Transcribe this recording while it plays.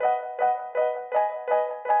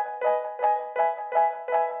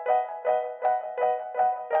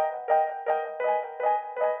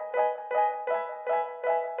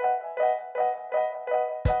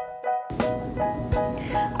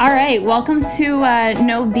right, welcome to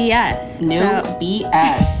No BS.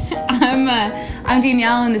 BS. I'm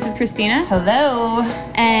Danielle, and this is Christina. Hello.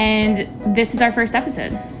 And this is our first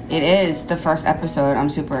episode. It is the first episode. I'm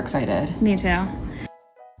super excited. Me too.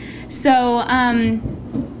 So,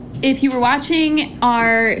 if you were watching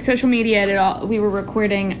our social media at all, we were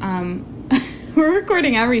recording. We're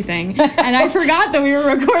recording everything, and I forgot that we were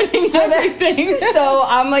recording everything. So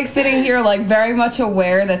I'm like sitting here like very much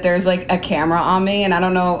aware that there's like a camera on me, and I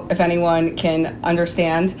don't know if anyone can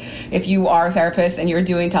understand. If you are a therapist and you're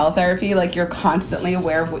doing teletherapy, like you're constantly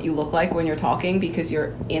aware of what you look like when you're talking because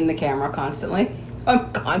you're in the camera constantly. I'm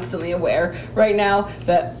constantly aware right now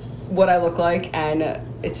that what I look like, and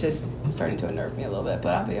it's just starting to unnerve me a little bit,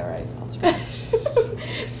 but I'll be all right. I'll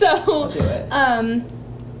So do it.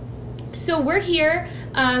 So we're here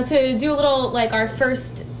to do a little, like, our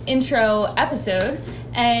first intro episode,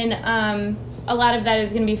 and a lot of that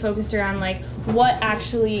is going to be focused around, like, what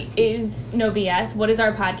actually is No BS, what is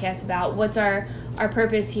our podcast about, what's our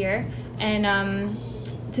purpose here, and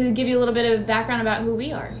to give you a little bit of background about who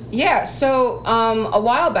we are. Yeah, so a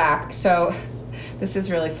while back, this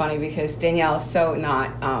is really funny because Danielle is so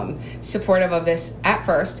not supportive of this at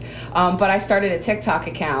first, but I started a TikTok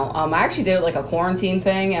account. I actually did like a quarantine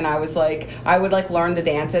thing, and I was like, I would like learn the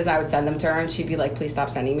dances, I would send them to her, and she'd be like, please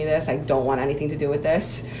stop sending me this, I don't want anything to do with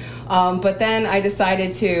this. But then I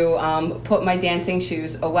decided to put my dancing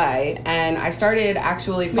shoes away, and I started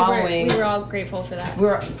actually following... We were all grateful for that.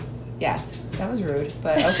 Yes, that was rude,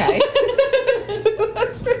 but okay.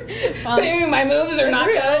 Maybe my moves are not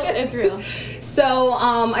good. It's real. So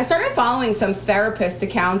I started following some therapist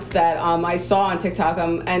accounts that I saw on TikTok,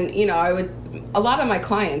 and you know, a lot of my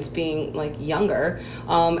clients being like younger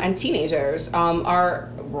and teenagers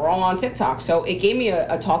were all on TikTok, so it gave me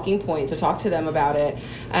a talking point to talk to them about it,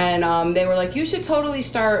 and they were like, you should totally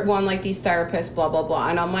start one like these therapists, blah blah blah,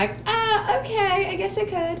 and I'm like, okay, I guess I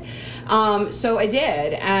could. So I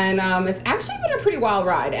did, and it's actually been a pretty wild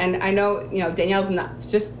ride. And I know, you know, Danielle's not,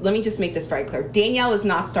 let me just make this very clear. Danielle is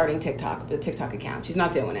not starting the TikTok account. She's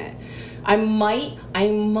not doing it. I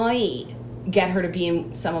might get her to be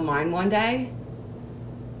in some of mine one day.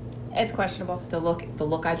 It's questionable. The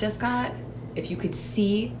look I just got, if you could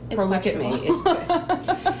see her look at me, it's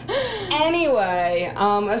good. Anyway,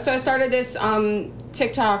 so I started this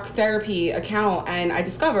TikTok therapy account, and I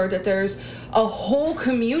discovered that there's a whole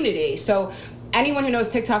community. So anyone who knows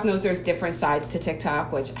TikTok knows there's different sides to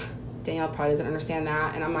TikTok, which Danielle probably doesn't understand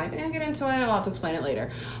that, and I'm like, get into it, I'll have to explain it later.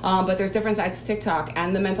 But there's different sides to TikTok,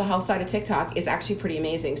 and the mental health side of TikTok is actually pretty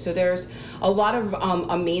amazing. So there's a lot of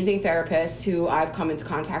amazing therapists who I've come into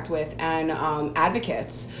contact with, and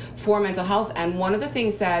advocates for mental health. And one of the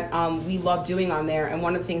things that we love doing on there, and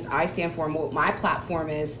one of the things I stand for and what my platform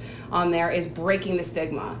is on there, is breaking the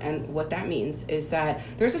stigma. And what that means is that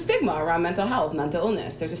there's a stigma around mental health, mental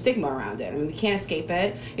illness. There's a stigma around it. I mean, we can't escape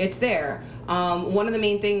it. It's there. One of the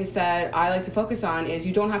main things that I like to focus on is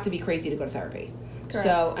you don't have to be crazy to go to therapy. Correct.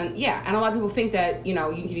 So, and a lot of people think that, you know,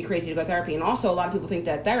 you need to be crazy to go to therapy. And also a lot of people think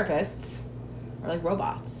that therapists are like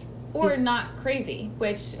robots. Or not crazy,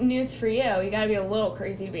 which, news for you, you gotta be a little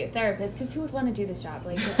crazy to be a therapist, because who would want to do this job?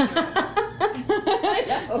 Like, I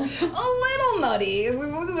know. A little nutty. We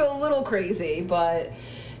would be a little crazy, but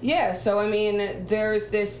yeah, so I mean, there's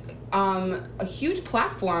this a huge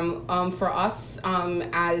platform for us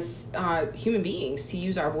as human beings to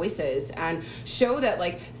use our voices and show that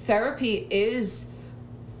like therapy is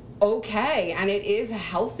okay, and it is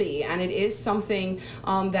healthy, and it is something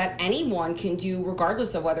that anyone can do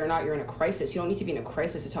regardless of whether or not you're in a crisis. You don't need to be in a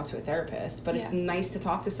crisis to talk to a therapist, but it's nice to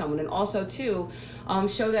talk to someone. And also too,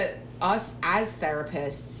 show that us as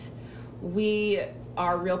therapists, we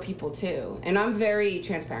are real people too. And I'm very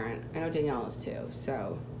transparent. I know Danielle is too,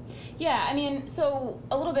 so. Yeah, I mean, so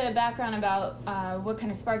a little bit of background about what kind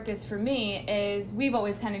of sparked this for me is we've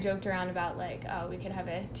always kind of joked around about, like, oh, we could have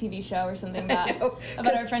a TV show or something about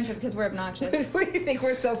our friendship because we're obnoxious. Because we think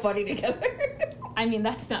we're so funny together. I mean,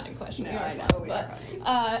 that's not in question. No, I know, we are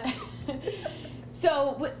funny.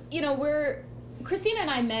 So, you know, Christina and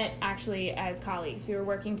I met actually as colleagues. We were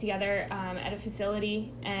working together at a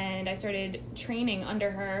facility, and I started training under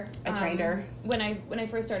her. I trained her. When I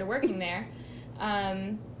first started working there.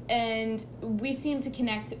 And we seem to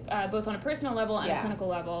connect both on a personal level and a clinical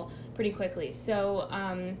level pretty quickly. So,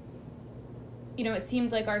 you know, it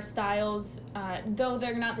seemed like our styles, though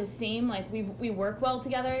they're not the same, like we work well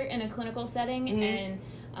together in a clinical setting. Mm-hmm.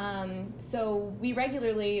 And so we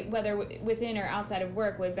regularly, whether within or outside of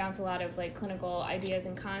work, would bounce a lot of like clinical ideas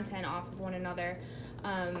and content off of one another,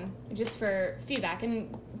 just for feedback.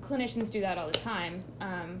 And clinicians do that all the time.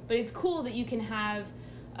 But it's cool that you can have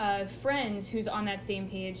friends who's on that same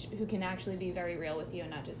page who can actually be very real with you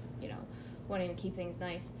and not just, wanting to keep things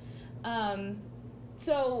nice.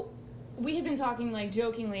 So we had been talking like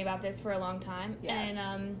jokingly about this for a long time,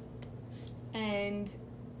 and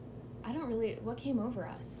I don't really, what came over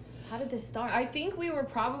us? How did this start? I think we were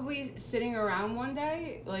probably sitting around one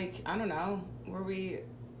day, like, I don't know, were we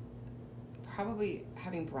probably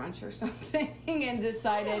having brunch or something and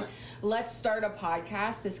decided, let's start a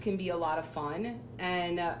podcast. This can be a lot of fun.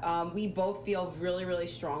 And we both feel really, really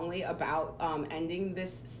strongly about ending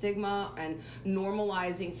this stigma and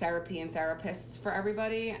normalizing therapy and therapists for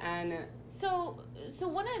everybody. And so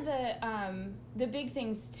one of the big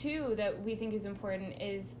things too that we think is important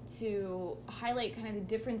is to highlight kind of the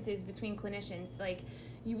differences between clinicians. Like,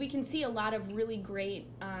 we can see a lot of really great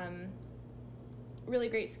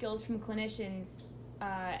skills from clinicians,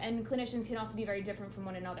 and clinicians can also be very different from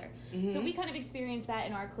one another. Mm-hmm. So we kind of experience that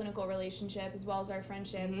in our clinical relationship as well as our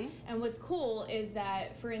friendship. Mm-hmm. And what's cool is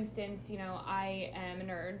that, for instance, I am a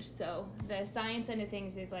nerd, so the science end of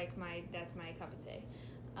things is like that's my cup of tea.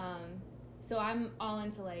 So I'm all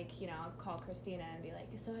into I'll call Christina and be like,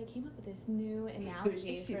 so I came up with this new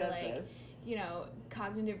analogy for this.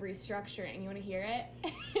 Cognitive restructuring. You want to hear it?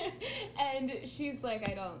 And she's like,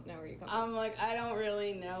 I don't know where you're coming from. I'm like, I don't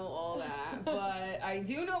really know all that, but I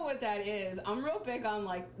do know what that is. I'm real big on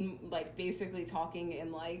like basically talking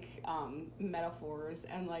in metaphors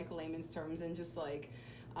and layman's terms and just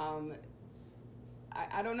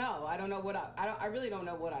I don't know. I don't know what I really don't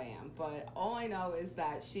know what I am, but all I know is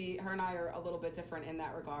that her and I are a little bit different in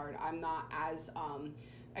that regard. I'm not as,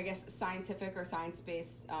 I guess, scientific or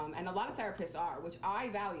science-based, and a lot of therapists are, which I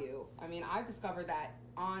value. I mean, I've discovered that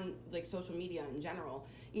on social media in general,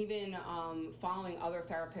 even following other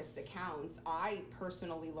therapists' accounts, I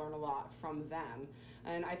personally learn a lot from them.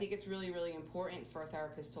 And I think it's really, really important for a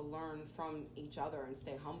therapist to learn from each other and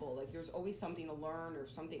stay humble. There's always something to learn or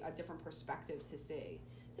a different perspective to see.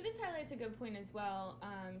 So this highlights a good point as well,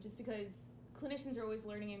 just because clinicians are always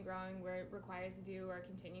learning and growing. We're required to do our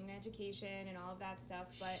continuing education and all of that stuff,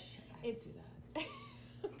 but it's... Do that.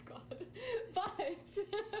 Oh, God. But...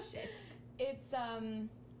 Shit.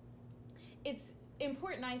 It's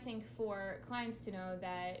important, I think, for clients to know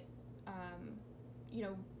that,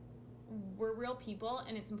 we're real people,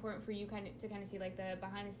 and it's important for you to see the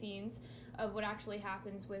behind the scenes of what actually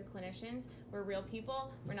happens with clinicians. We're real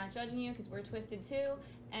people. We're not judging you because we're twisted too,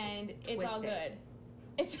 and it's all good.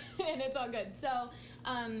 It's all good. So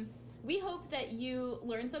we hope that you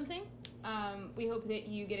learn something. We hope that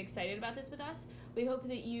you get excited about this with us. We hope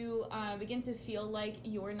that you begin to feel like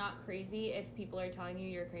you're not crazy if people are telling you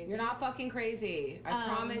you're crazy. You're not fucking crazy. I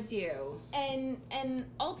promise you. And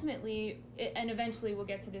ultimately, and eventually we'll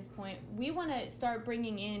get to this point, we want to start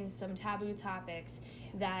bringing in some taboo topics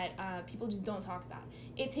that people just don't talk about.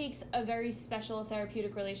 It takes a very special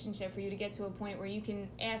therapeutic relationship for you to get to a point where you can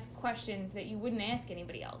ask questions that you wouldn't ask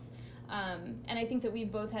anybody else. And I think that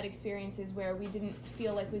we've both had experiences where we didn't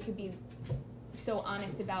feel like we could be so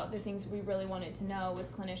honest about the things we really wanted to know with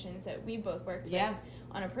clinicians that we've both worked with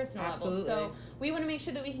on a personal level. So we want to make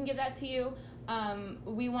sure that we can give that to you.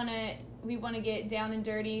 We want to get down and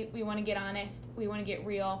dirty. We want to get honest. We want to get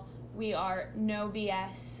real. We are no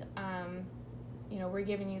BS. We're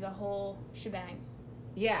giving you the whole shebang.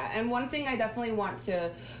 Yeah, and one thing I definitely want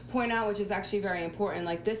to point out, which is actually very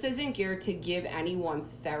important, this isn't geared to give anyone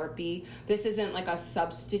therapy. This isn't a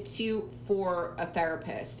substitute for a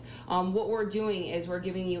therapist. What we're doing is we're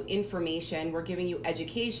giving you information, we're giving you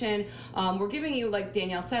education, we're giving you, like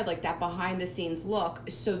Danielle said, that behind the scenes look.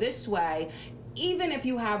 So this way, even if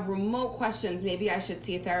you have remote questions, maybe I should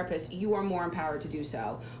see a therapist, you are more empowered to do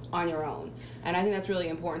so on your own. And I think that's really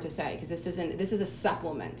important to say, because this is a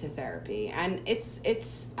supplement to therapy. And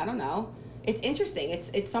it's I don't know, it's interesting.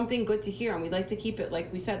 It's something good to hear, and we like to keep it,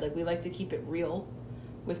 like we said, we like to keep it real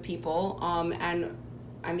with people. And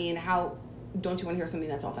I mean, how don't you want to hear something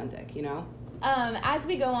that's authentic, As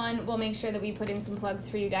we go on, we'll make sure that we put in some plugs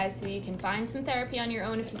for you guys so that you can find some therapy on your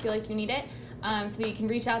own if you feel like you need it, so that you can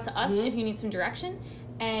reach out to us if you need some direction,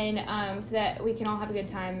 and so that we can all have a good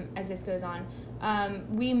time as this goes on.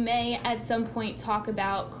 We may at some point talk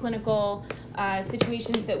about clinical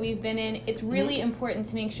situations that we've been in. It's really important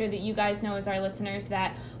to make sure that you guys know, as our listeners,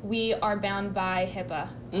 that we are bound by HIPAA,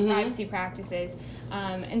 privacy practices.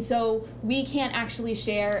 And so we can't actually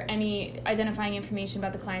share any identifying information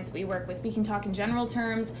about the clients that we work with. We can talk in general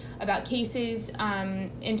terms about cases,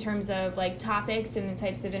 in terms of topics and the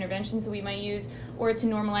types of interventions that we might use, or to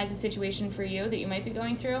normalize a situation for you that you might be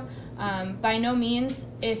going through. By no means,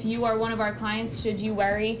 if you are one of our clients, should you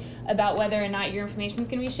worry about whether or not your information is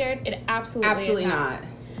going to be shared. It absolutely is not.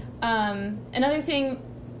 Another thing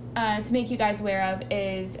to make you guys aware of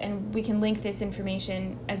is, and we can link this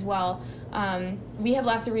information as well, we have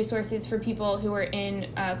lots of resources for people who are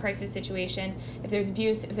in a crisis situation. If there's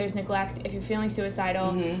abuse, if there's neglect, if you're feeling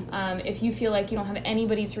suicidal, if you feel like you don't have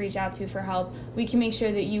anybody to reach out to for help, we can make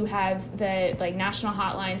sure that you have the national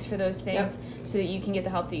hotlines for those things, so that you can get the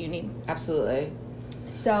help that you need. Absolutely.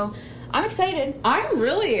 So I'm excited. I'm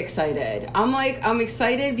really excited. I'm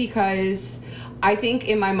excited because I think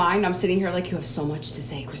in my mind, I'm sitting here like, you have so much to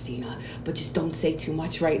say, Christina, but just don't say too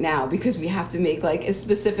much right now because we have to make like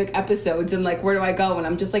specific episodes and like, where do I go? And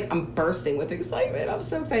I'm just like, I'm bursting with excitement. I'm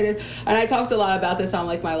so excited. And I talked a lot about this on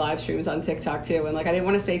like my live streams on TikTok too. And like, I didn't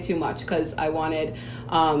want to say too much because I wanted,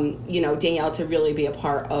 Danielle to really be a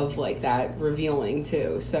part of like that revealing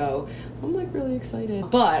too. So I'm like really excited.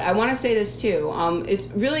 But I want to say this too. It's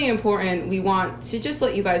really important. We want to just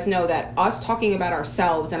let you guys know that us talking about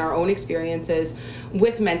ourselves and our own experiences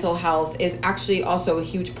with mental health is actually also a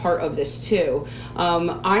huge part of this too.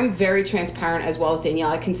 I'm very transparent as well as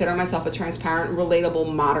Danielle. I consider myself a transparent,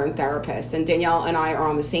 relatable, modern therapist. And Danielle and I are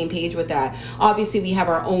on the same page with that. Obviously, we have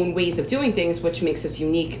our own ways of doing things, which makes us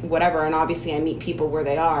unique, whatever. And obviously, I meet people where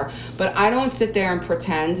they are. But I don't sit there and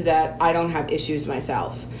pretend that I don't have issues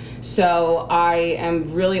myself. So I am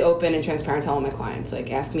really open and transparent to all my clients.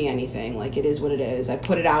 Like, ask me anything. Like, it is what it is. I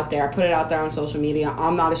put it out there. I put it out there on social media.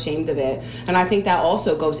 I'm not ashamed of it. And I think that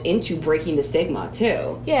also goes into breaking the stigma,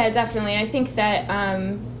 too. Yeah, definitely. I think that,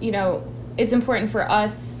 it's important for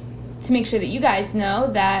us to make sure that you guys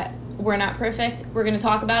know that we're not perfect. We're going to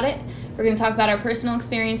talk about it. We're going to talk about our personal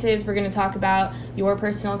experiences. We're going to talk about your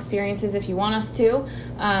personal experiences if you want us to,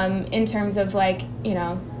 in terms of,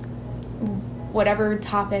 whatever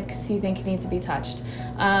topics you think need to be touched.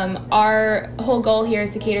 Our whole goal here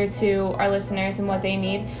is to cater to our listeners and what they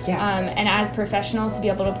need. Yeah. And as professionals, to be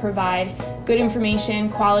able to provide good information,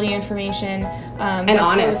 quality information. And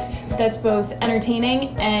honest. That's both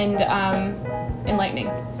entertaining and enlightening.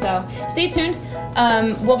 So stay tuned.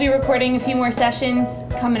 We'll be recording a few more sessions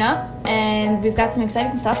coming up, and we've got some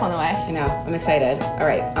exciting stuff on the way. I know. I'm excited. All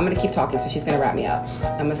right. I'm going to keep talking, so she's going to wrap me up.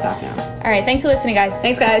 I'm going to stop now. All right. Thanks for listening, guys.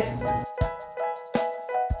 Thanks, guys.